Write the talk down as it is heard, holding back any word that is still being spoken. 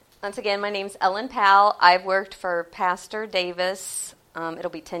Once again, my name's Ellen Powell. I've worked for Pastor Davis. It'll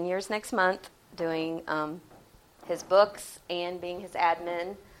be 10 years next month, doing his books and being his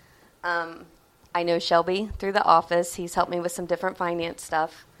admin. I know Shelby through the office. He's helped me with some different finance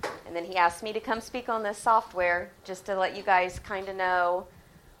stuff. And then he asked me to come speak on this software just to let you guys kind of know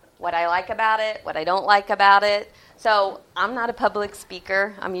what I like about it, what I don't like about it. So I'm not a public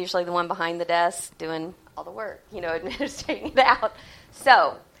speaker. I'm usually the one behind the desk doing all the work, administrating it out.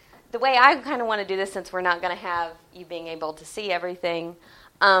 So the way I kind of want to do this, since we're not going to have you being able to see everything,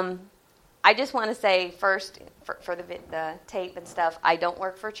 I just want to say first, for the tape and stuff, I don't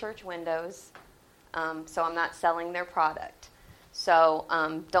work for Church Windows, so I'm not selling their product. So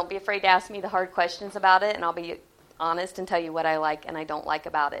don't be afraid to ask me the hard questions about it, and I'll be honest and tell you what I like and I don't like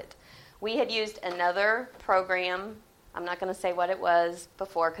about it. We had used another program. I'm not going to say what it was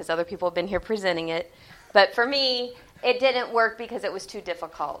before because other people have been here presenting it. But for me, it didn't work because it was too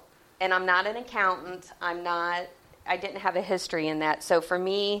difficult. And I'm not an accountant. I didn't have a history in that. So for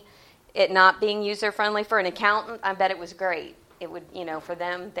me, it not being user-friendly for an accountant, I bet it was great. It would, for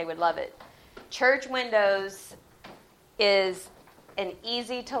them, they would love it. Church Windows is an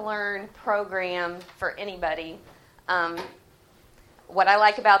easy-to-learn program for anybody. What I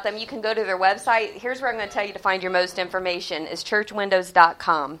like about them, you can go to their website. Here's where I'm going to tell you to find your most information, is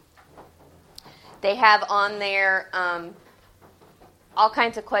churchwindows.com. They have on there all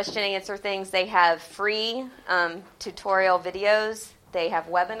kinds of question-answer things. They have free tutorial videos. They have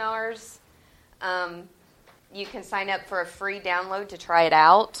webinars. You can sign up for a free download to try it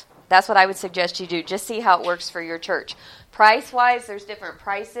out. That's what I would suggest you do. Just see how it works for your church. Price-wise, there's different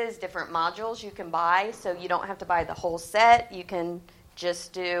prices, different modules you can buy, so you don't have to buy the whole set. You can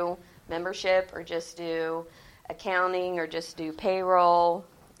just do membership or just do accounting or just do payroll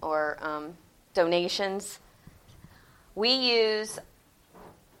or donations. We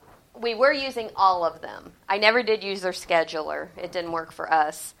were using all of them. I never did use their scheduler. It didn't work for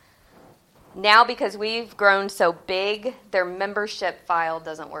us. Now, because we've grown so big, their membership file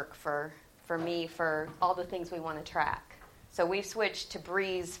doesn't work for me for all the things we want to track. So we've switched to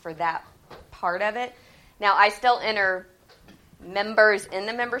Breeze for that part of it. Now, I still enter members in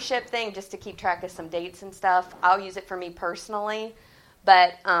the membership thing just to keep track of some dates and stuff. I'll use it for me personally.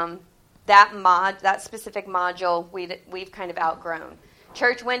 But that specific module, we've kind of outgrown.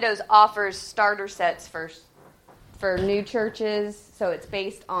 Church Windows offers starter sets for new churches, so it's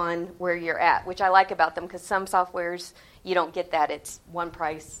based on where you're at, which I like about them because some softwares, you don't get that. It's one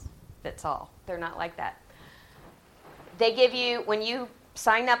price fits all. They're not like that. They give you, when you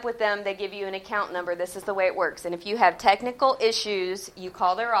sign up with them, they give you an account number. This is the way it works. And if you have technical issues, you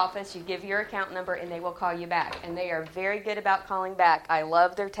call their office, you give your account number, and they will call you back. And they are very good about calling back. I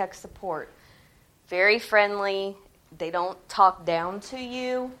love their tech support. Very friendly. They don't talk down to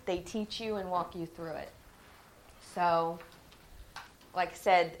you. They teach you and walk you through it. So, like I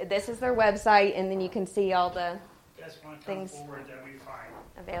said, this is their website, and then you can see all the things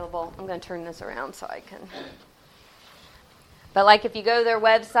available. I'm going to turn this around so I can. But like if you go to their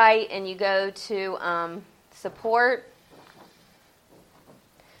website and you go to support,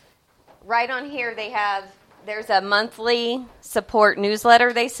 right on here there's a monthly support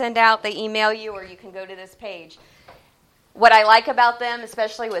newsletter they send out. They email you, or you can go to this page. What I like about them,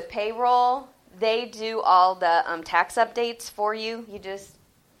 especially with payroll, they do all the tax updates for you. You just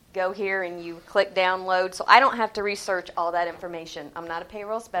go here and you click download. So I don't have to research all that information. I'm not a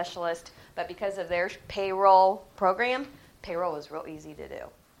payroll specialist, but because of their payroll program, payroll is real easy to do.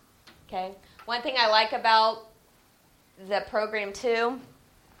 Okay. One thing I like about the program too,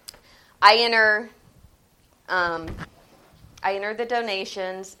 I enter the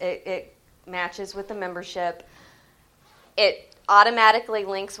donations. It matches with the membership. It automatically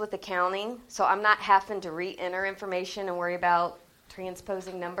links with accounting, so I'm not having to re-enter information and worry about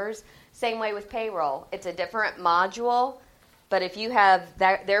transposing numbers. Same way with payroll. It's a different module, but if you have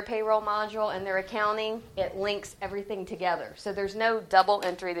their payroll module and their accounting, it links everything together. So there's no double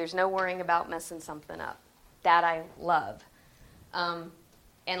entry. There's no worrying about messing something up. That I love. And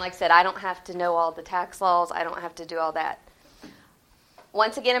like I said, I don't have to know all the tax laws. I don't have to do all that.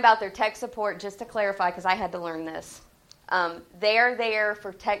 Once again, about their tech support, just to clarify, because I had to learn this. They're there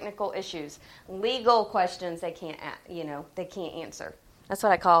for technical issues. Legal questions they can't answer. That's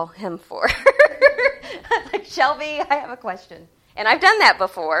what I call him for. Like, Shelby, I have a question. And I've done that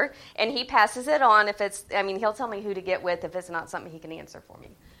before, and he passes it on he'll tell me who to get with if it's not something he can answer for me.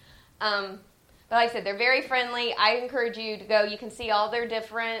 But like I said, they're very friendly. I encourage you to go. You can see all their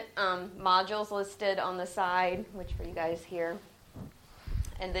different modules listed on the side, which for you guys here,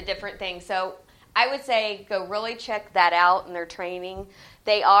 and the different things. So I would say go really check that out in their training.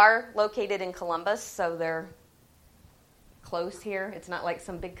 They are located in Columbus, so they're close here. It's not like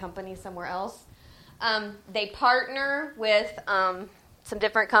some big company somewhere else. They partner with some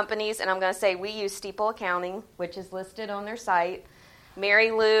different companies, and I'm going to say we use Steeple Accounting, which is listed on their site.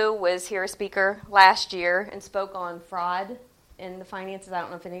 Mary Lou was here a speaker last year and spoke on fraud in the finances. I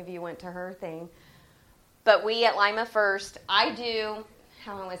don't know if any of you went to her thing. But we at Lima First, how do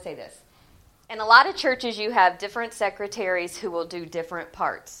I say this? In a lot of churches, you have different secretaries who will do different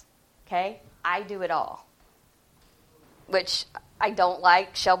parts, okay? I do it all, which I don't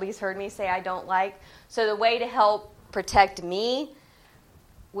like. Shelby's heard me say I don't like. So the way to help protect me,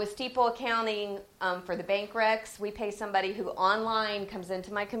 with Steeple Accounting for the bank recs, we pay somebody who online comes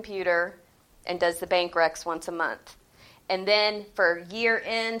into my computer and does the bank recs once a month. And then for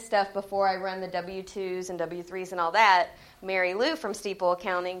year-end stuff before I run the W-2s and W-3s and all that, Mary Lou from Steeple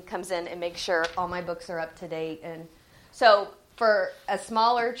Accounting comes in and makes sure all my books are up to date. And so for a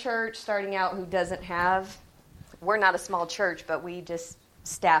smaller church starting out who doesn't have, we're not a small church, but we just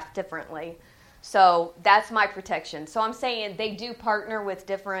staff differently. So that's my protection. So I'm saying they do partner with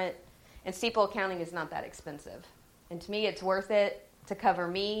different, and Steeple Accounting is not that expensive. And to me, it's worth it to cover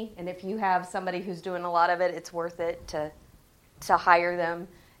me. And if you have somebody who's doing a lot of it, it's worth it to hire them.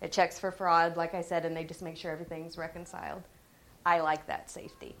 It checks for fraud, like I said, and they just make sure everything's reconciled. I like that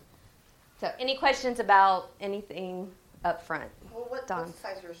safety. So any questions about anything up front? Well, what's the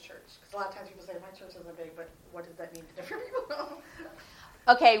size of your church? Because a lot of times people say, my church isn't big, but what does that mean to different people?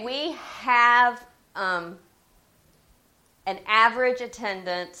 Okay, we have an average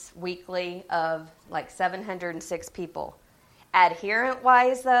attendance weekly of like 706 people.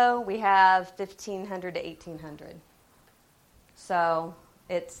 Adherent-wise, though, we have 1,500 to 1,800. So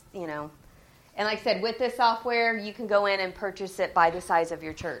it's, and like I said, with this software, you can go in and purchase it by the size of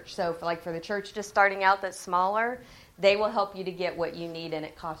your church. So for the church just starting out that's smaller, they will help you to get what you need, and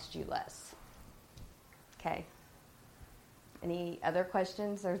it costs you less. Okay. Any other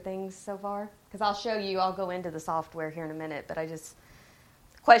questions or things so far? Because I'll go into the software here in a minute, but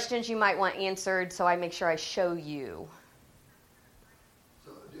questions you might want answered, so I make sure I show you.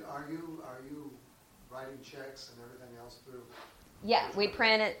 So are you writing checks and everything else through? Yeah, we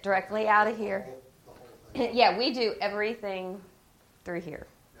print it directly out of here. The whole thing? Yeah, we do everything through here.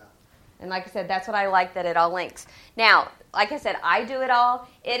 Yeah. And like I said, that's what I like, that it all links. Now, like I said, I do it all.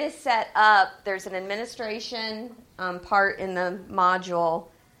 It is set up. There's an administration part in the module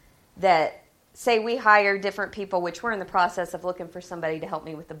that, say we hire different people, which we're in the process of looking for somebody to help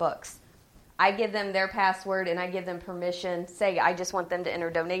me with the books. I give them their password, and I give them permission. Say I just want them to enter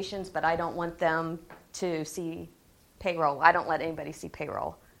donations, but I don't want them to see payroll. I don't let anybody see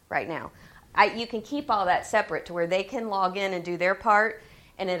payroll right now. You can keep all that separate to where they can log in and do their part,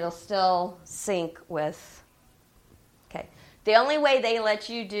 and it'll still sync with. Okay. The only way they let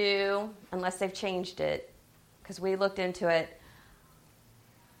you do, unless they've changed it, because we looked into it,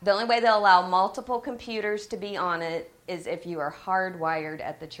 the only way they'll allow multiple computers to be on it is if you are hardwired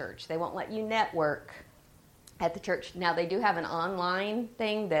at the church. They won't let you network at the church. Now, they do have an online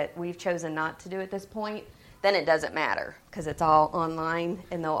thing that we've chosen not to do at this point. Then it doesn't matter because it's all online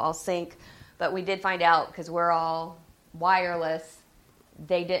and they'll all sync. But we did find out, because we're all wireless,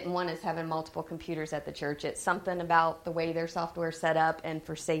 they didn't want us having multiple computers at the church. It's something about the way their software is set up and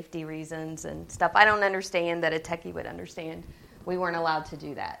for safety reasons and stuff I don't understand that a techie would understand. We weren't allowed to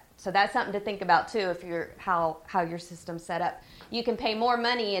do that. So that's something to think about too if you're how your system's set up. You can pay more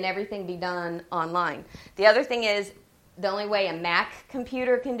money and everything be done online. The other thing is the only way a Mac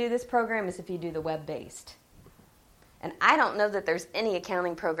computer can do this program is if you do the web-based. And I don't know that there's any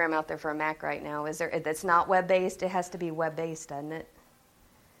accounting program out there for a Mac right now. Is there? That's not web-based? It has to be web-based, doesn't it?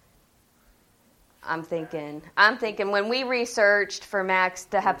 I'm thinking when we researched for Macs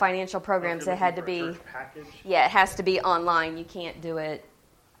to have financial programs, it had to be, yeah, it has to be online. You can't do it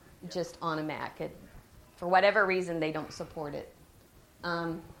just on a Mac. For whatever reason, they don't support it.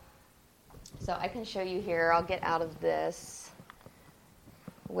 So I can show you here. I'll get out of this.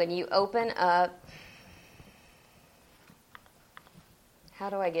 When you open up, how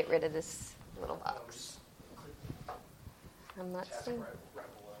do I get rid of this little box? I'm not seeing.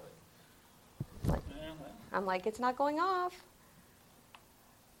 I'm like, it's not going off.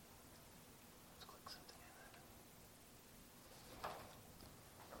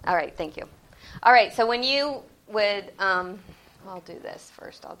 All right, thank you. All right, so when you would, I'll do this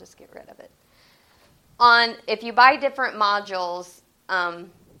first. I'll just get rid of it. If you buy different modules,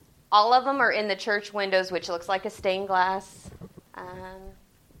 all of them are in the church windows, which looks like a stained glass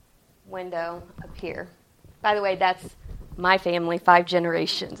window up here. By the way, that's my family, 5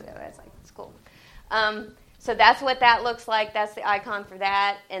 generations. It's cool. So that's what that looks like. That's the icon for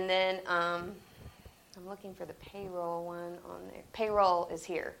that. And then I'm looking for the payroll one on there. Payroll is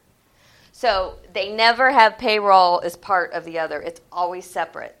here. So they never have payroll as part of the other. It's always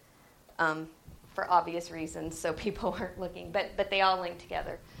separate for obvious reasons, so people aren't looking. But they all link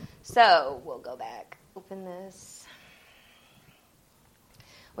together. So we'll go back. Open this.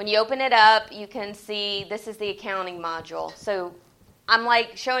 When you open it up, you can see this is the accounting module. So I'm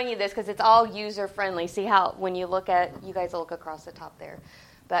like showing you this because it's all user friendly. See how when you look at, you guys look across the top there.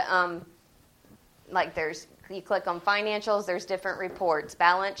 But like you click on financials, there's different reports,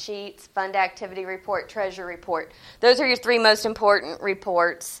 balance sheets, fund activity report, treasury report. Those are your three most important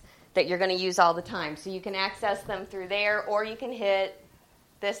reports that you're going to use all the time. So you can access them through there, or you can hit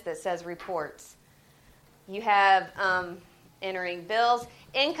this that says reports. You have entering bills.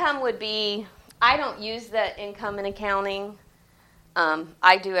 Income would be, I don't use the income in accounting.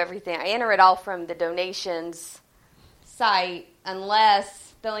 I do everything. I enter it all from the donations site,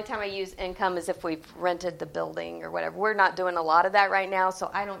 unless the only time I use income is if we've rented the building or whatever. We're not doing a lot of that right now, so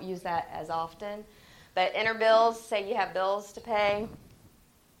I don't use that as often. But enter bills, say you have bills to pay.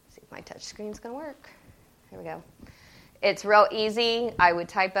 See if my touch screen's going to work. Here we go. It's real easy. I would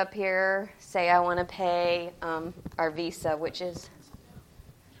type up here, say I want to pay our Visa, which is...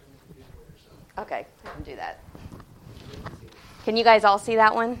 Okay, I can do that. Can you guys all see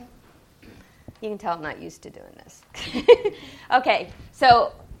that one? You can tell I'm not used to doing this. Okay,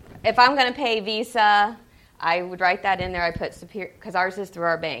 so if I'm going to pay Visa, I would write that in there. I put Superior, because ours is through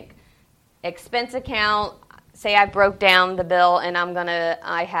our bank. Expense account, say I broke down the bill and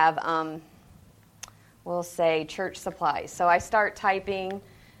I have, we'll say church supplies. So I start typing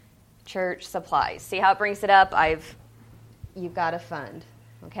church supplies. See how it brings it up? You've got a fund,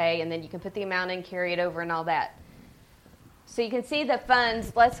 okay? And then you can put the amount in, carry it over, and all that. So you can see the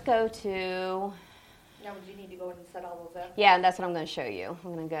funds. Let's go to... Now, would you need to go in and set all those up? Yeah, and that's what I'm going to show you.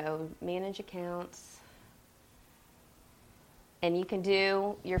 I'm going to go manage accounts. And you can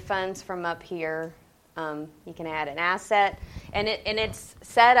do your funds from up here. You can add an asset. And it's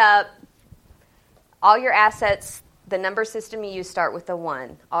set up, all your assets, the number system you use start with a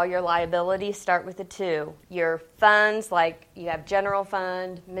 1. All your liabilities start with a 2. Your funds, like you have general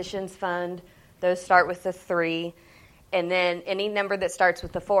fund, missions fund, those start with a 3. And then any number that starts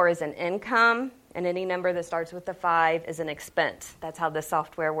with the 4 is an income, and any number that starts with the 5 is an expense. That's how the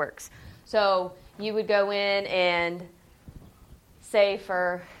software works. So you would go in and say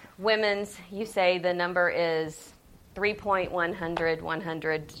for women's, you say the number is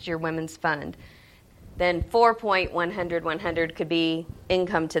 3.100 is your women's fund. Then 4.100 could be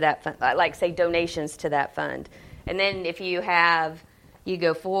income to that fund, like say donations to that fund. And then if you go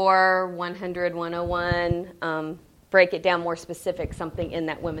 100, 101, break it down more specific, something in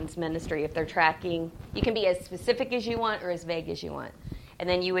that women's ministry. If they're tracking, you can be as specific as you want or as vague as you want. And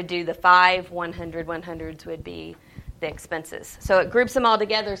then you would do the 100s would be the expenses. So it groups them all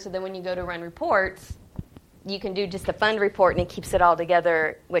together, so then when you go to run reports, you can do just a fund report and it keeps it all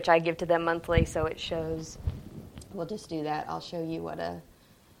together, which I give to them monthly, so it shows. We'll just do that. I'll show you what a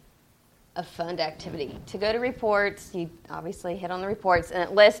fund activity. To go to reports, you obviously hit on the reports, and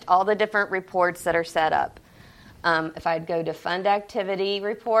it lists all the different reports that are set up. If I'd go to fund activity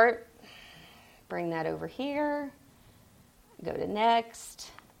report, bring that over here, go to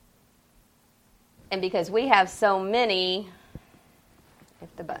next. And because we have so many,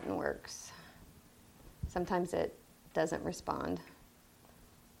 if the button works, sometimes it doesn't respond.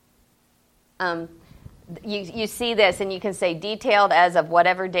 You see this, and you can say detailed as of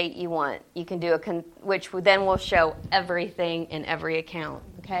whatever date you want. You can do which then will show everything in every account,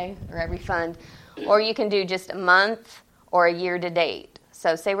 okay, or every fund. Or you can do just a month or a year to date.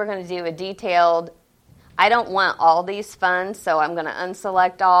 So say we're going to do a detailed, I don't want all these funds, so I'm going to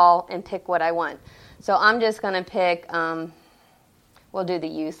unselect all and pick what I want. So I'm just going to pick, we'll do the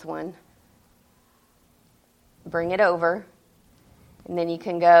youth one. Bring it over. And then you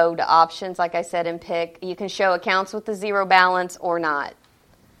can go to options, like I said, and pick. You can show accounts with a 0 balance or not.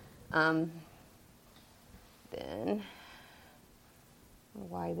 Then,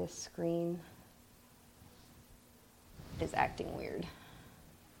 why this screen is acting weird.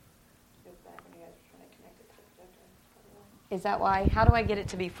 Is that why? How do I get it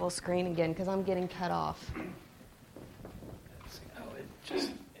to be full screen again? Because I'm getting cut off.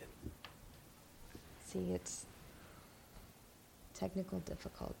 See, it's technical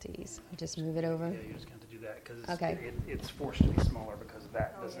difficulties. Just move it over. Yeah, you just have to do that because it's forced to be smaller because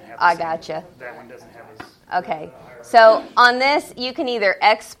that doesn't have. I gotcha. That one doesn't have as. Okay, so on this, you can either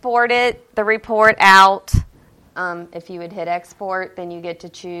export the report out. If you would hit export, then you get to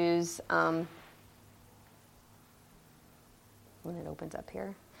choose when it opens up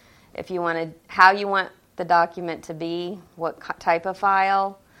here. If you wanted, how you want the document to be, what type of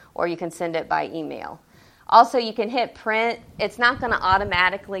file, or you can send it by email. Also, you can hit print. It's not going to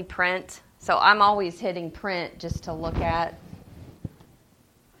automatically print, so I'm always hitting print just to look at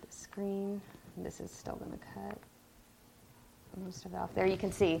the screen. This is still going to cut most of it off. There you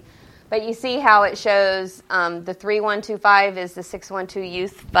can see. But you see how it shows the 3125 is the 612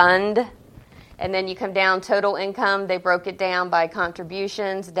 Youth Fund. And then you come down, total income. They broke it down by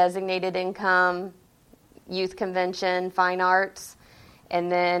contributions, designated income, youth convention, fine arts,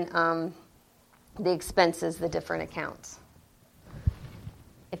 and then the expenses, the different accounts.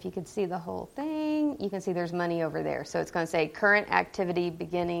 If you could see the whole thing, you can see there's money over there. So it's going to say current activity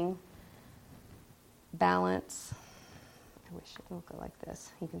beginning, balance. I wish it would look like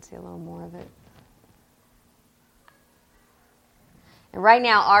this. You can see a little more of it. And right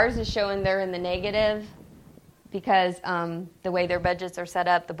now, ours is showing they're in the negative because the way their budgets are set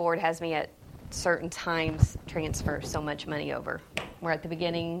up, the board has me at certain times transfer so much money over. We're at the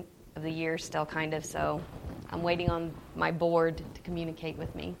beginning of the year still kind of, so I'm waiting on my board to communicate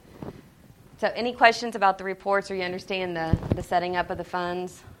with me. So any questions about the reports, or you understand the setting up of the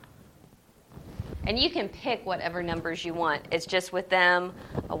funds? And you can pick whatever numbers you want. It's just with them,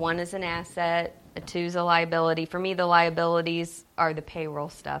 a 1 is an asset, a 2 is a liability. For me, the liabilities are the payroll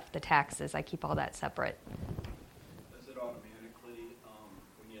stuff, the taxes. I keep all that separate. Does it automatically,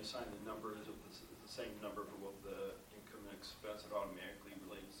 when you assign the numbers, is it the same number for both the income and expense, it automatically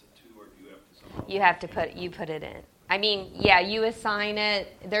relates to 2, or do you have to somehow? You have to put it in. I mean, yeah, you assign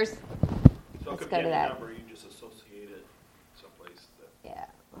it. Let's go to that. Number, you just associate it someplace. Yeah,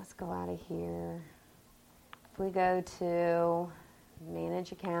 let's go out of here. If we go to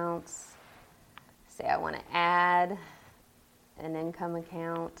manage accounts, say I want to add an income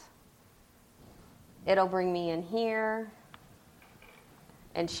account, it'll bring me in here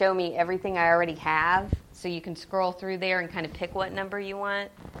and show me everything I already have. So you can scroll through there and kind of pick what number you want.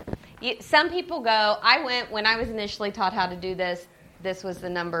 Some people go, when I was initially taught how to do this was the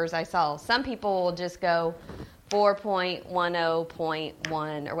numbers I saw. Some people will just go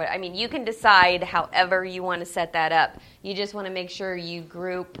 4.10.1 or what. I mean, you can decide however you want to set that up. You just want to make sure you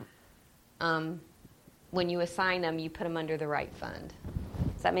group, when you assign them, you put them under the right fund.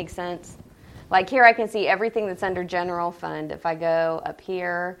 Does that make sense? Like here I can see everything that's under general fund. If I go up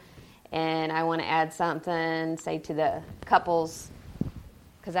here and I want to add something, say to the couples,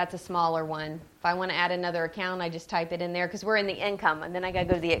 because that's a smaller one. If I want to add another account, I just type it in there because we're in the income. And then I got to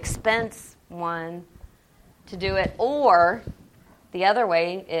go to the expense one to do it. Or the other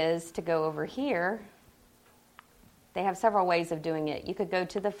way is to go over here. They have several ways of doing it. You could go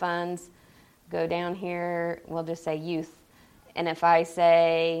to the funds, go down here, we'll just say youth. And if I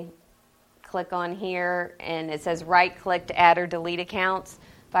say click on here and it says right click to add or delete accounts,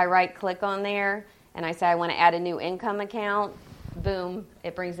 if I right click on there and I say I want to add a new income account, boom,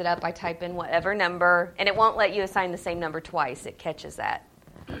 it brings it up. I type in whatever number, and it won't let you assign the same number twice. It catches that.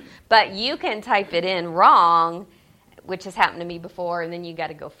 But you can type it in wrong, which has happened to me before, and then you got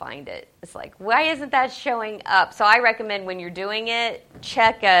to go find it. It's like, why isn't that showing up? So I recommend when you're doing it,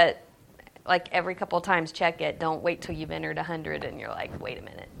 check it, like every couple of times, check it. Don't wait till you've entered 100 and you're like, wait a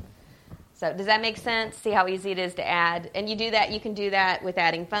minute. So does that make sense? See how easy it is to add? And you do that. You can do that with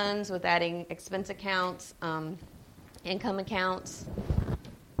adding funds, with adding expense accounts, income accounts.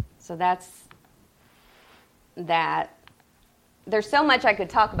 So that's that. There's so much I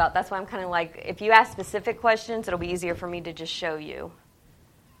could talk about. That's why I'm kind of like, if you ask specific questions, it'll be easier for me to just show you.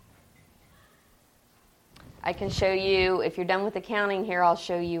 I can show you, if you're done with accounting here, I'll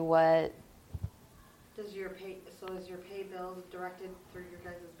show you what. Is your pay bills directed through your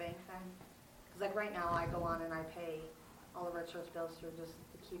guys' bank then? Because like right now I go on and I pay all the Red Shirts bills through just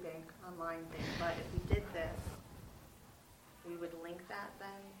the KeyBank online thing. But if we did this, we would link that then?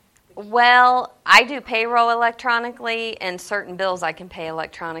 Well, I do payroll electronically, and certain bills I can pay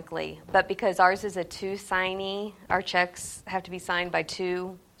electronically. But because ours is a 2-signee, our checks have to be signed by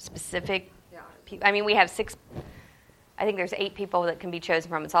 2 specific people. I mean, we have 6, I think there's 8 people that can be chosen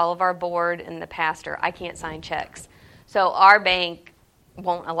from. It's all of our board and the pastor. I can't sign checks. So our bank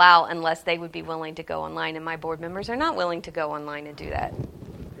won't allow unless they would be willing to go online, and my board members are not willing to go online and do that.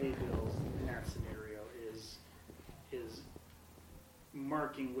 Pay bills in that scenario is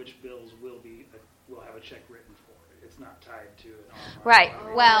marking which bills will have a check written for it. It's not tied to an online. Right.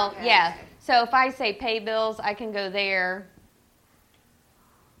 Well, yeah. So if I say pay bills, I can go there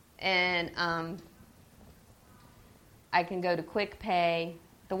and I can go to quick pay.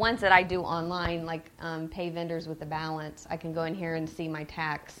 The ones that I do online, like pay vendors with the balance, I can go in here and see my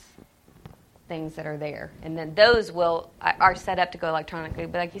tax things that are there. And then those are set up to go electronically.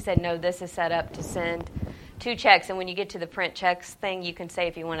 But like you said, no, this is set up to send 2 checks. And when you get to the print checks thing, you can say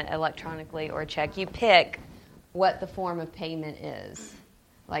if you want it electronically or a check. You pick what the form of payment is.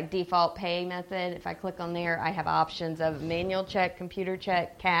 Like default pay method, if I click on there, I have options of manual check, computer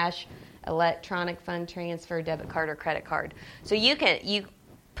check, cash, electronic fund transfer, debit card, or credit card. So you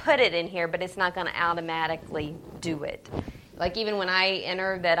put it in here, but it's not going to automatically do it. Like even when I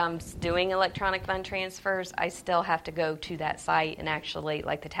enter that I'm doing electronic fund transfers, I still have to go to that site and actually,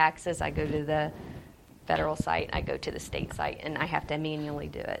 like the taxes, I go to the federal site, I go to the state site, and I have to manually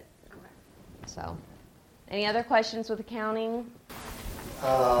do it. So, any other questions with accounting?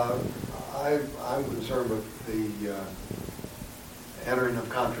 I'm concerned with the entering of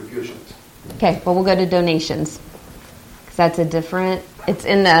contributions. Okay, well, we'll go to donations. Because that's a different, it's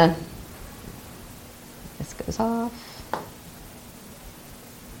in the, this goes off.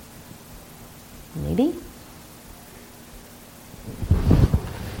 Maybe.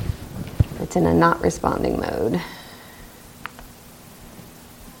 It's in a not responding mode.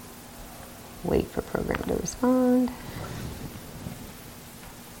 Wait for program to respond.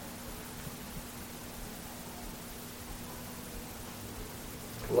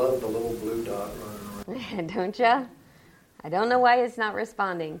 Love the little blue dot running around. Don't ya? I don't know why it's not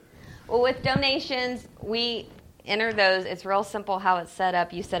responding. Well, with donations, we enter those. It's real simple how it's set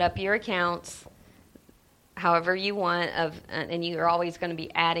up. You set up your accounts however you want, and you're always going to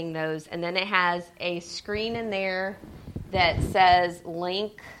be adding those. And then it has a screen in there that says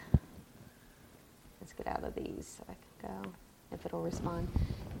link. Let's get out of these so I can go, if it'll respond.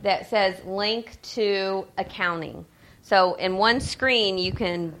 That says link to accounting. So in one screen, you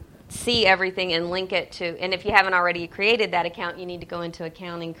can see everything and link it to, and if you haven't already created that account, you need to go into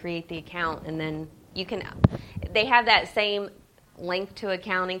accounting, create the account, and then you can, they have that same link to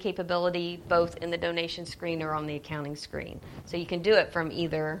accounting capability both in the donation screen or on the accounting screen. So you can do it from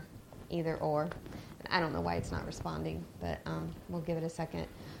either or. I don't know why it's not responding, but we'll give it a second.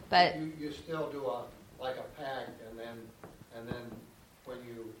 But you still do like a pack, and then when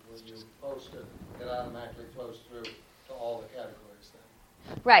you post it, it automatically flows through to all the categories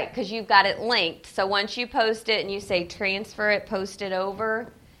then. Right, because you've got it linked. So once you post it and you say transfer it, post it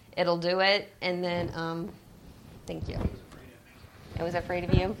over, it'll do it. And then, thank you. It was afraid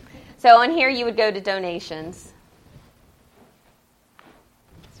of you. So on here, you would go to donations.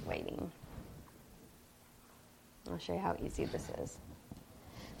 It's waiting. I'll show you how easy this is.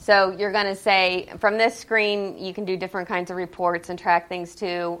 So you're going to say, from this screen, you can do different kinds of reports and track things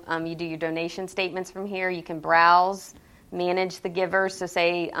too. You do your donation statements from here. You can browse, manage the giver. So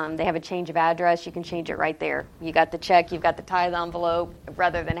say they have a change of address, you can change it right there. You got the check, you've got the tithe envelope,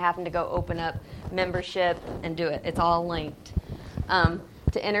 rather than having to go open up membership and do it. It's all linked.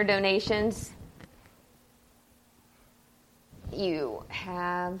 To enter donations, you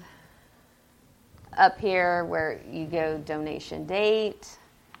have up here where you go donation date.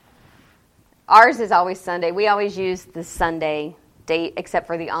 Ours is always Sunday. We always use the Sunday date, except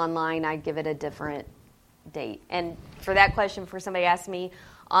for the online. I give it a different date. And for that question, for somebody asked me,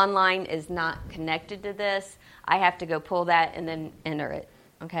 online is not connected to this. I have to go pull that and then enter it.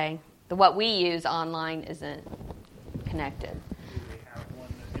 Okay? What we use online isn't connected. Do they have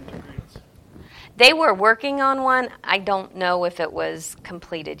one that integrates? They were working on one. I don't know if it was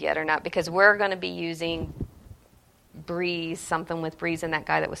completed yet or not, because we're going to be using Breeze, something with Breeze and that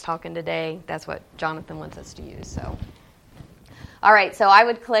guy that was talking today. That's what Jonathan wants us to use. So, all right, so I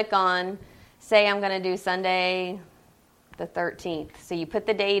would click on, say I'm going to do Sunday the 13th. So you put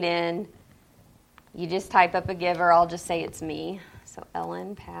the date in. You just type up a giver. I'll just say it's me. So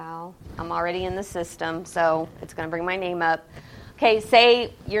Ellen Powell. I'm already in the system, so it's going to bring my name up. Okay,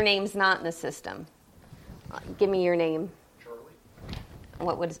 say your name's not in the system. Give me your name. Charlie.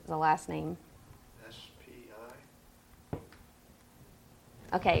 What was the last name? S-P-I.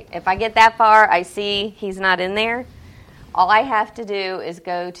 Okay, if I get that far, I see he's not in there. All I have to do is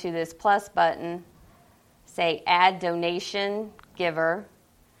go to this plus button, say add donation giver,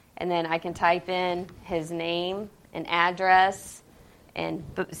 and then I can type in his name and address and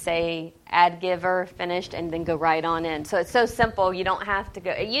say add giver, finished, and then go right on in. So it's so simple, you don't have to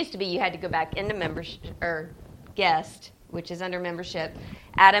go. It used to be you had to go back into membership or guest, which is under membership,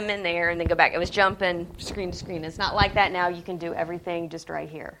 add them in there, and then go back. It was jumping screen to screen. It's not like that now. You can do everything just right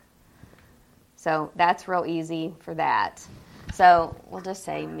here. So that's real easy for that. So we'll just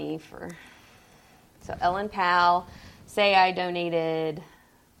say me for, so Ellen Powell, say I donated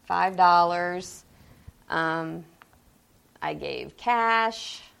 $5. I gave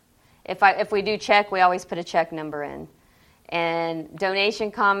cash. If we do check, we always put a check number in. And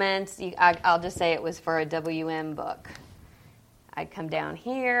donation comments, I'll just say it was for a WM book. I'd come down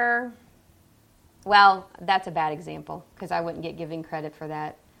here. Well, that's a bad example because I wouldn't get giving credit for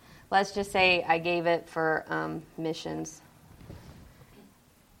that. Let's just say I gave it for missions.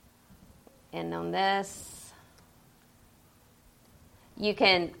 And on this,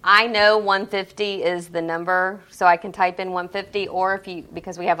 I know 150 is the number, so I can type in 150, or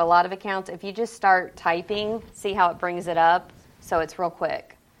because we have a lot of accounts, if you just start typing, see how it brings it up, so it's real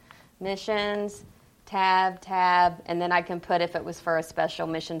quick. Missions, tab, and then I can put if it was for a special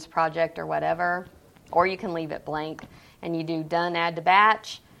missions project or whatever, or you can leave it blank, and you do done, add to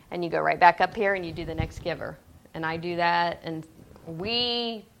batch, and you go right back up here and you do the next giver. And I do that, and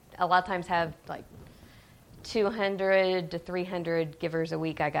we a lot of times have like 200 to 300 givers a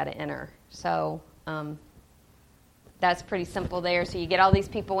week I got to enter. So that's pretty simple there. So you get all these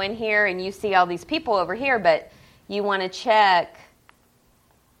people in here, and you see all these people over here, but you want to check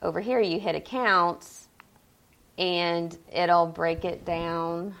over here. You hit accounts, and it'll break it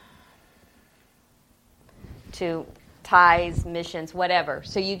down to tithes, missions, whatever.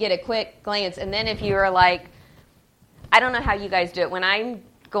 So you get a quick glance, and then if you're like, I don't know how you guys do it. When I'm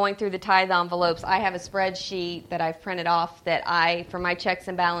going through the tithe envelopes, I have a spreadsheet that I've printed off that for my checks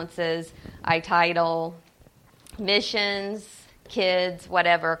and balances, I title missions, kids,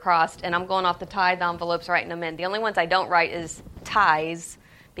 whatever across, and I'm going off the tithe envelopes, writing them in. The only ones I don't write is tithes,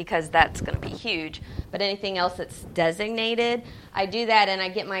 because that's going to be huge. But anything else that's designated, I do that, and I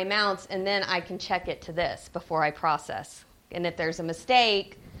get my amounts, and then I can check it to this before I process. And if there's a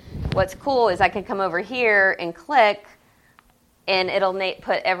mistake, what's cool is I can come over here and click, and it'll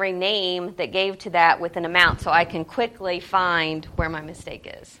put every name that gave to that with an amount, so I can quickly find where my mistake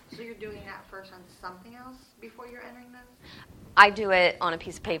is. So you're doing that first on something else before you're entering this? I do it on a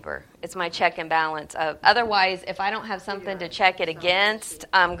piece of paper. It's my check and balance. Otherwise, if I don't have something to check it against,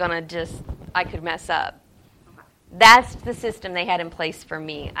 I could mess up. Okay. That's the system they had in place for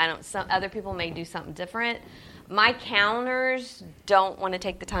me. Some other people may do something different. My counters don't want to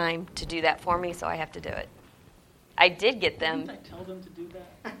take the time to do that for me, so I have to do it. I did get them. Didn't I tell them to do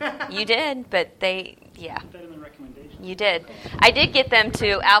that? You did, but yeah. Put that in the recommendation. You did. I did get them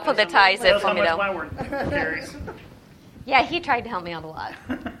to alphabetize it for me, That's though. how much my word carries. Yeah, he tried to help me out a lot.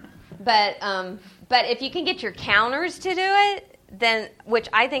 But if you can get your counters to do it, then, which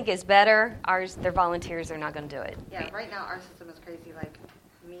I think is better, their volunteers are not going to do it. Yeah, right now our system is crazy. Like,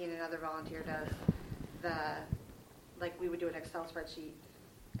 me and another volunteer does we would do an Excel spreadsheet,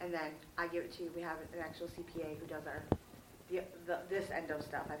 and then I give it to you. We have an actual CPA who does this end of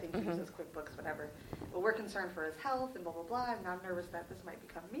stuff. I think he uses QuickBooks, whatever. But we're concerned for his health and blah, blah, blah, and I'm nervous that this might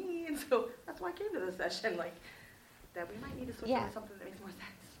become me, and so that's why I came to this session, that we might need to switch to something that makes more sense.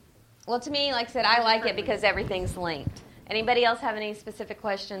 Well, to me, like I said, I like it because everything's linked. Anybody else have any specific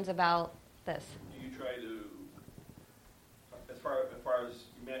questions about this? Do you try to, as far as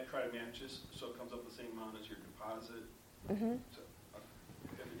you try to match this, so it comes up the same amount as your deposit? Mm-hmm. So,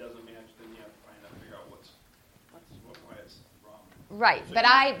 if it doesn't match, then you have to figure out why it's wrong. Right,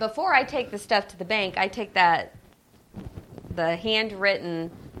 but before I take the stuff to the bank, I take the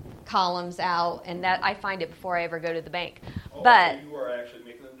handwritten columns out, and that I find it before I ever go to the bank. Oh, but so you are actually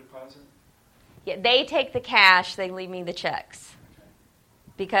making them deposit? Yeah, they take the cash, they leave me the checks. Okay.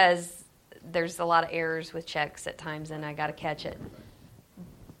 Because there's a lot of errors with checks at times, and I got to catch it.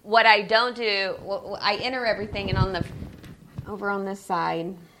 What I don't do, I enter everything, and over on this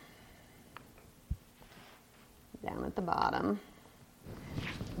side, down at the bottom,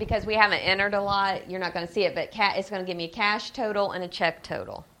 because we haven't entered a lot, you're not going to see it, but it's going to give me a cash total and a check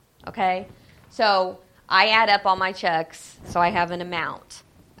total. Okay? So I add up all my checks, so I have an amount.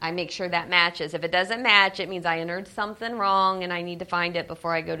 I make sure that matches. If it doesn't match, it means I entered something wrong, and I need to find it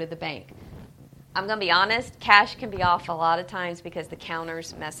before I go to the bank. I'm going to be honest, cash can be off a lot of times because the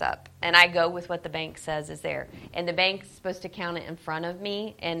counters mess up. And I go with what the bank says is there. And the bank's supposed to count it in front of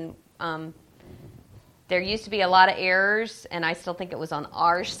me. And there used to be a lot of errors, and I still think it was on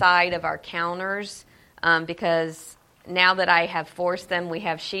our side of our counters because now that I have forced them, we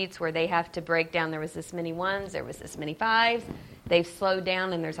have sheets where they have to break down. There was this many ones, there was this many fives. They've slowed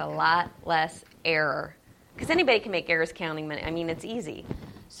down, and there's a lot less error. Because anybody can make errors counting money. I mean, it's easy.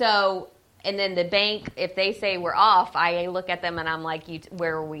 So, and then the bank, if they say we're off, I look at them, and I'm like,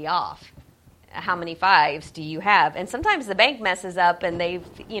 where are we off? How many fives do you have? And sometimes the bank messes up, and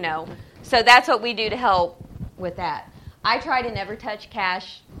so that's what we do to help with that. I try to never touch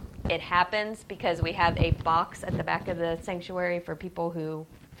cash. It happens because we have a box at the back of the sanctuary for people who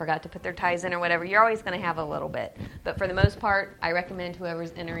forgot to put their tithes in or whatever. You're always going to have a little bit. But for the most part, I recommend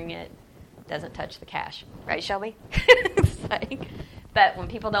whoever's entering it doesn't touch the cash. Right, Shelby? like, but when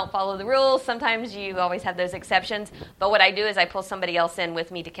people don't follow the rules, sometimes you always have those exceptions. But what I do is I pull somebody else in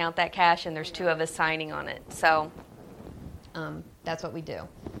with me to count that cash, and there's 2 of us signing on it. So that's what we do.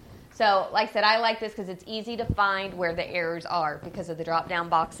 So like I said, I like this because it's easy to find where the errors are because of the drop-down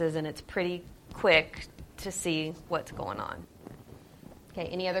boxes, and it's pretty quick to see what's going on. Okay,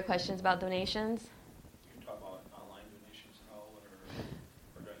 any other questions about donations? You talk about online donations at all,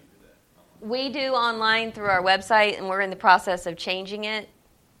 or don't you do that? We do online through our website, and we're in the process of changing it.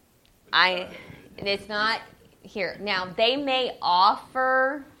 And it's not here. Now, they may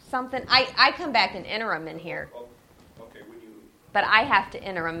offer something. I come back and enter them in here. Okay, But I have to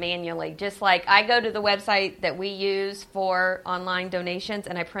enter them manually. Just like I go to the website that we use for online donations,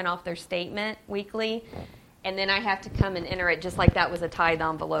 and I print off their statement weekly, and then I have to come and enter it just like that was a tithe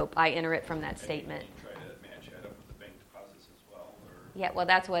envelope. I enter it from that statement. You try to match that up with the bank deposits as well? Or? Yeah, well,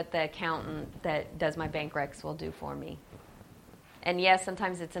 that's what the accountant that does my bank recs will do for me. And yes,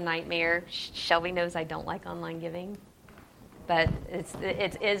 sometimes it's a nightmare. Shelby knows I don't like online giving, but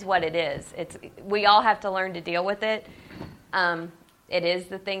it is what it is. We all have to learn to deal with it. It is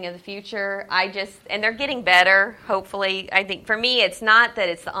the thing of the future. And they're getting better, hopefully. I think for me, it's not that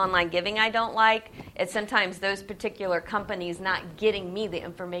it's the online giving I don't like. It's sometimes those particular companies not getting me the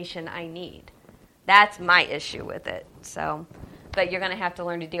information I need. That's my issue with it. So, but you're going to have to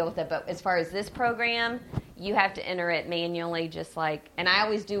learn to deal with it. But as far as this program, you have to enter it manually, and I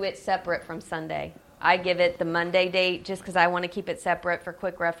always do it separate from Sunday. I give it the Monday date just because I want to keep it separate for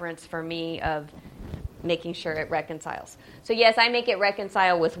quick reference for me of making sure it reconciles. So yes, I make it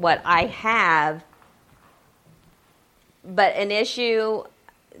reconcile with what I have, but an issue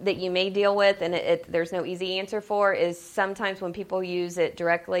that you may deal with, and there's no easy answer for, is sometimes when people use it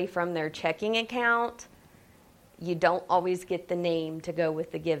directly from their checking account, you don't always get the name to go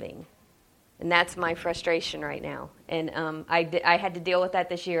with the giving. And that's my frustration right now. And I had to deal with that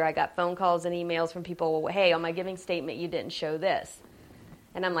this year. I got phone calls and emails from people, hey, on my giving statement, you didn't show this.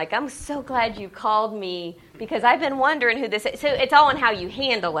 And I'm like, I'm so glad you called me because I've been wondering who this is. So it's all in how you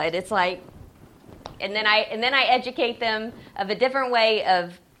handle it. It's like, and then I educate them of a different way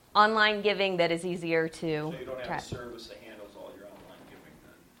of online giving that is easier to So you don't have track. a service that handles all your online giving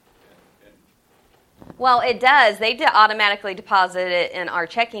then? Well, it does. They automatically deposit it in our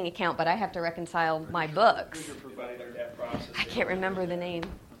checking account, but I have to reconcile my books. Who's your provider that process? I can't remember the name.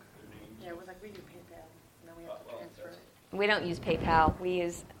 Yeah, it was like we do PayPal, and then we have to transfer it. We don't use PayPal. We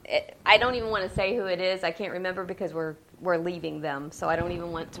use. I don't even want to say who it is. I can't remember because we're leaving them, so I don't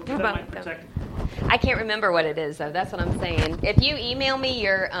even want to That might promote them. protect. I can't remember what it is, though. That's what I'm saying. If you email me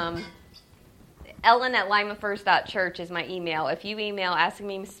your Ellen@limafirst.church is my email. If you email asking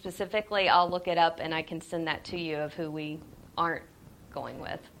me specifically, I'll look it up and I can send that to you of who we aren't going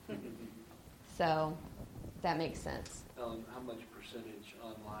with. So that makes sense. Ellen, how much percentage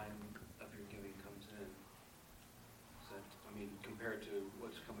online of your giving comes in? Is that, compared to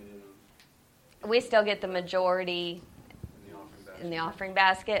what's coming in We still get the majority in the offering basket? in the offering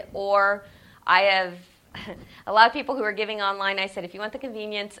basket, or I have a lot of people who are giving online. I said, if you want the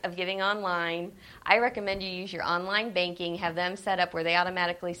convenience of giving online, I recommend you use your online banking, have them set up where they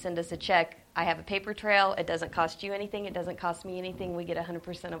automatically send us a check. I have a paper trail. It doesn't cost you anything. It doesn't cost me anything. We get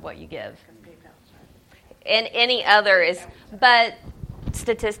 100% of what you give. And any other is, but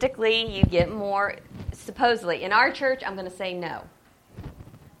statistically, you get more, supposedly. In our church, I'm going to say no.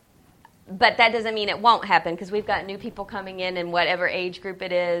 But that doesn't mean it won't happen because we've got new people coming in whatever age group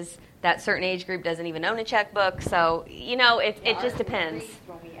it is. That certain age group doesn't even own a checkbook. So, it just depends.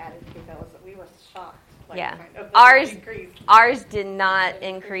 When we added PayPal, we were shocked. Yeah. Kind of increased. Ours did not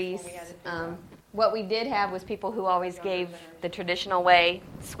increase. When we added PayPal. What we did have was people who always gave the traditional way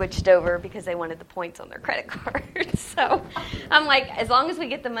switched over because they wanted the points on their credit card. So I'm like, as long as we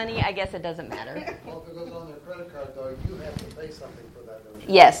get the money, I guess it doesn't matter. Well, if it goes on their credit card, though, you have to pay something for that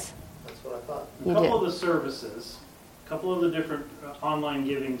donation. Yes. That's what I thought. You A couple do. of the services, a couple of the different online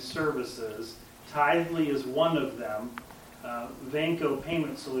giving services, Tithely is one of them. Vanco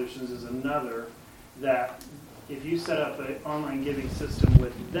Payment Solutions is another that if you set up an online giving system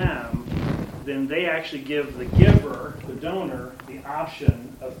with them, then they actually give the giver, the donor, the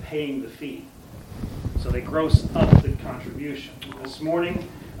option of paying the fee. So they gross up the contribution. This morning,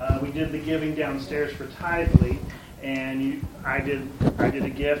 we did the giving downstairs for Tithely, and I did a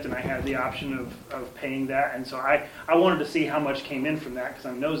gift, and I had the option of paying that. And so I wanted to see how much came in from that because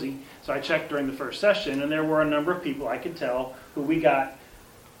I'm nosy. So I checked during the first session, and there were a number of people I could tell who we got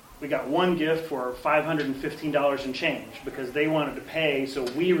one gift for $515 and change because they wanted to pay, so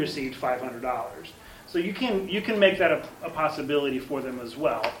we received $500. So you can make that a possibility for them as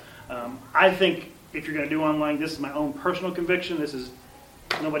well. I think if you're going to do online, this is my own personal conviction. This is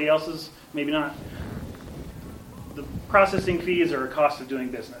nobody else's, maybe not. The processing fees are a cost of doing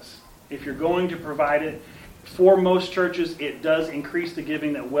business. If you're going to provide it, for most churches, it does increase the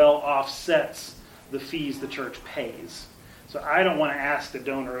giving that well offsets the fees the church pays. So I don't want to ask the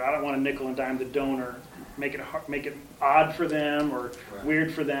donor, I don't want to nickel and dime the donor, make it odd for them or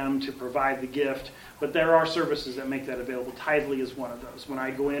weird for them to provide the gift. But there are services that make that available. Tithely is one of those. When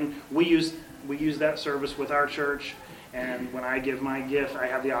I go in, we use that service with our church, and when I give my gift, I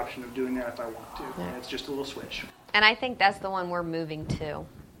have the option of doing that if I want to. And it's just a little switch. And I think that's the one we're moving to.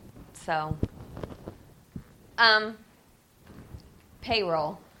 So,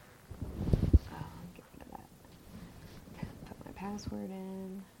 payroll. Oh, get rid of that. Put my password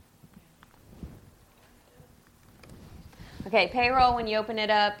in. Okay, payroll, when you open it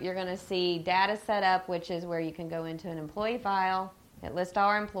up, you're going to see data set up, which is where you can go into an employee file. It lists all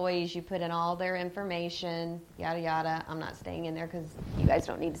our employees. You put in all their information, yada, yada. I'm not staying in there because you guys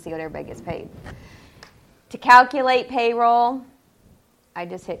don't need to see what everybody gets paid. To calculate payroll, I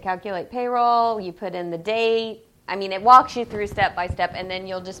just hit calculate payroll. You put in the date. I mean, it walks you through step by step, and then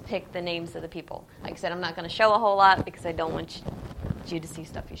you'll just pick the names of the people. Like I said, I'm not going to show a whole lot because I don't want you to see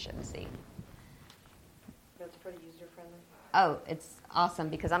stuff you shouldn't see. That's pretty user-friendly. Oh, it's awesome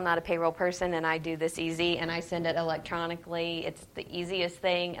because I'm not a payroll person, and I do this easy, and I send it electronically. It's the easiest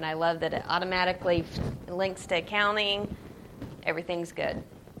thing, and I love that it automatically links to accounting. Everything's good.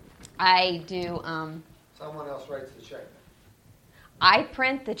 I do... Someone else writes the check. I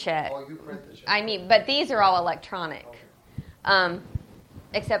print the check. Oh, you print the check. I mean, but these are all electronic. Okay.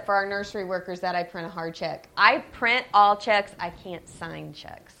 Except for our nursery workers that I print a hard check. I print all checks. I can't sign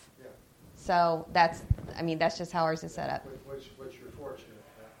checks. Yeah. So that's just how ours is set up. Which you're fortunate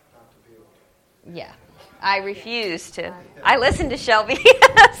not to be able to. Yeah. I refuse to. I listen to Shelby.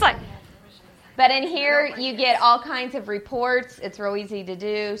 It's like, but in here, you get all kinds of reports. It's real easy to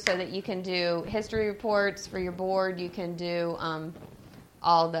do so that you can do history reports for your board. You can do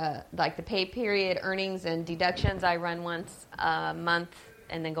all the pay period, earnings, and deductions. I run once a month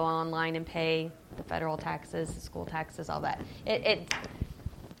and then go online and pay the federal taxes, the school taxes, all that.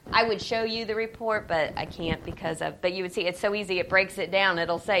 I would show you the report, but I can't but you would see it's so easy. It breaks it down.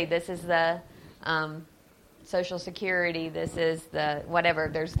 It'll say this is the Social Security, this is the whatever.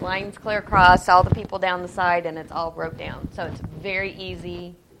 There's lines clear across, all the people down the side, and it's all broke down. So it's very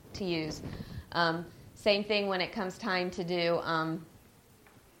easy to use. Same thing when it comes time to do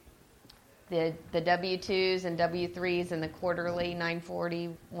the W-2s and W-3s and the quarterly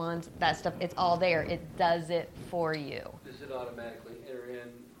 940 ones, that stuff, it's all there. It does it for you. Does it automatically enter in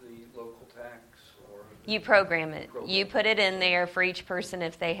the local tax? Or You program it. You put it in there for each person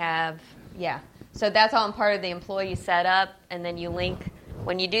if they have, yeah. So that's all part of the employee setup, and then you link.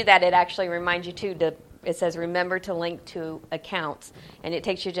 When you do that, it actually reminds you it says remember to link to accounts, and it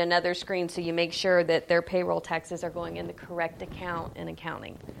takes you to another screen so you make sure that their payroll taxes are going in the correct account in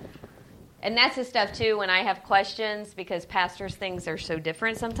accounting. And that's the stuff, too, when I have questions, because pastors' things are so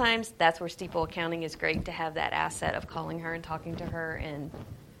different sometimes, that's where Steeple Accounting is great to have that asset of calling her and talking to her,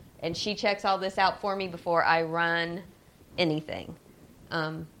 and she checks all this out for me before I run anything.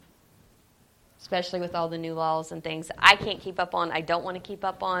 Especially with all the new laws and things I can't keep up on, I don't want to keep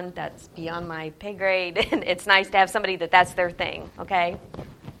up on. That's beyond my pay grade, and it's nice to have somebody that's their thing, okay?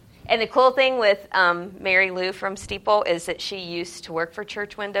 And the cool thing with Mary Lou from Steeple is that she used to work for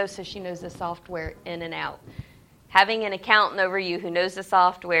Church Windows, so she knows the software in and out. Having an accountant over you who knows the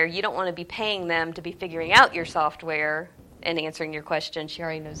software, you don't want to be paying them to be figuring out your software and answering your questions. She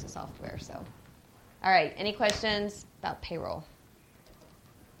already knows the software, so. All right, any questions about payroll?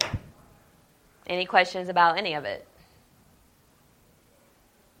 Any questions about any of it?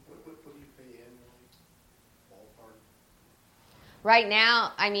 What do you pay annually? Ballpark? Right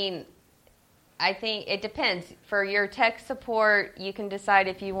now, I think it depends. For your tech support, you can decide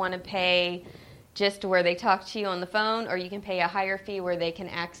if you want to pay just where they talk to you on the phone, or you can pay a higher fee where they can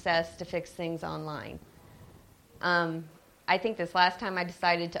access to fix things online. I think this last time I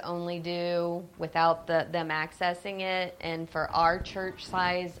decided to only do without them accessing it, and for our church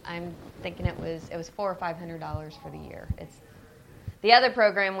size, I'm thinking it was $400 or $500 for the year. It's the other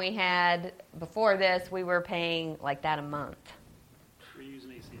program we had before this, we were paying like that a month. We're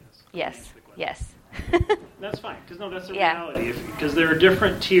using ACS. Yes. That's fine, because that's the Yeah. reality. Because there are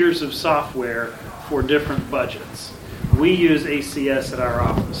different tiers of software for different budgets. We use ACS at our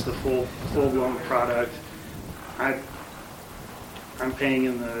office, the full-blown product. I'm paying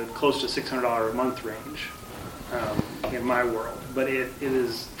in the close to $600 a month range in my world, but it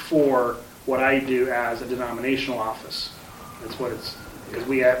is for what I do as a denominational office. That's what it's, because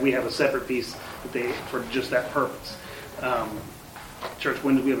we have a separate piece for just that purpose. Church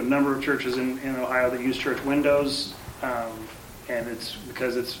windows, we have a number of churches in Ohio that use church windows, and it's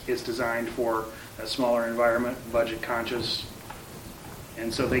because it's designed for a smaller environment, budget conscious,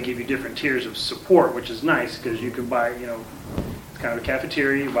 and so they give you different tiers of support, which is nice because you can buy, it's kind of a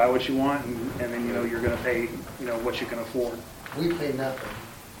cafeteria, you buy what you want, and then you're going to pay what you can afford. We pay nothing.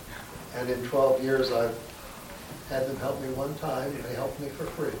 And in 12 years, I've had them help me one time, and they helped me for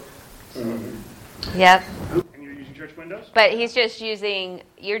free. So, Yep. And you're using church windows? But you're just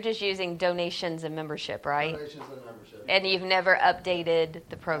using donations and membership, right? Donations and membership. And you've never updated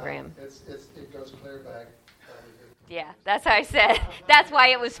the program. It goes clear back. Yeah, that's how I said. That's why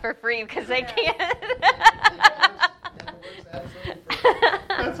it was for free, because they can't.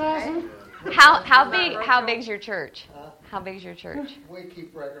 That's awesome. How big's your church? How big's your church? We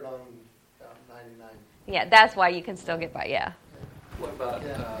keep record on about 99. Yeah, that's why you can still get by. Yeah. What about,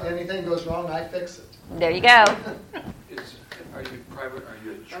 Anything goes wrong, I fix it. There you go. are you private, are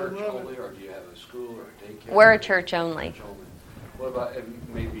you a church only, or do you have a school or a daycare? We're a church only. Church only. What about,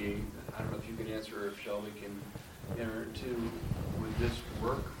 maybe, I don't know if you can answer, or if Shelby can enter into, would this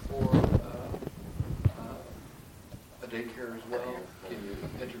work for a daycare as well? Can you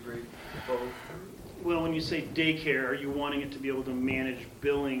integrate both? Well, when you say daycare, are you wanting it to be able to manage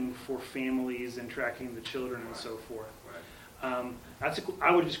billing for families and tracking the children and so forth?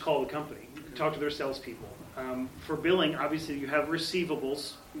 I would just call the company, talk to their salespeople. For billing, obviously you have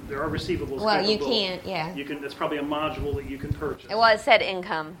receivables. There are receivables. Well, you capable. can't. Yeah. You can. That's probably a module that you can purchase. Well, it said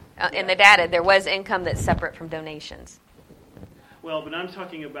income in the data. There was income that's separate from donations. Well, but I'm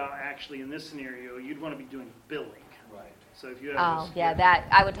talking about actually in this scenario, you'd want to be doing billing. Right. So if you have Oh, yeah. That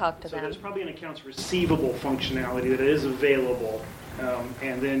I would talk to so them. there's probably an accounts receivable functionality that is available,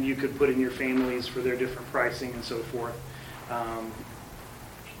 and then you could put in your families for their different pricing and so forth.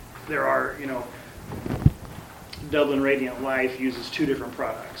 There are, Dublin Radiant Life uses two different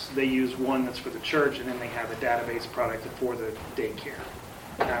products. They use one that's for the church, and then they have a database product for the daycare.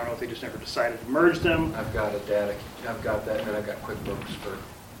 And I don't know if they just never decided to merge them. I've got I've got that, and then I've got QuickBooks for.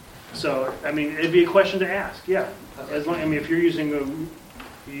 So, it'd be a question to ask, yeah. As long, if you're using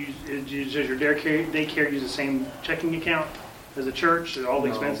does your daycare use the same checking account as a church, and all the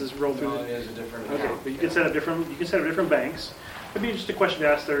expenses roll through? No, it is a different Okay, account. but you can set up different banks. It'd be just a question to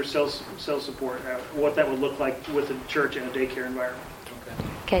ask their sales support what that would look like with a church and a daycare environment. Okay.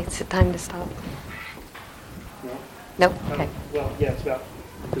 Okay, it's time to stop. No? Nope. Okay. Well, yeah, it's about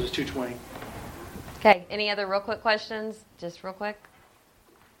because it's 2:20. Okay. Any other real quick questions? Just real quick.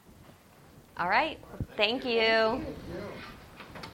 All right. Thank you. Thank you.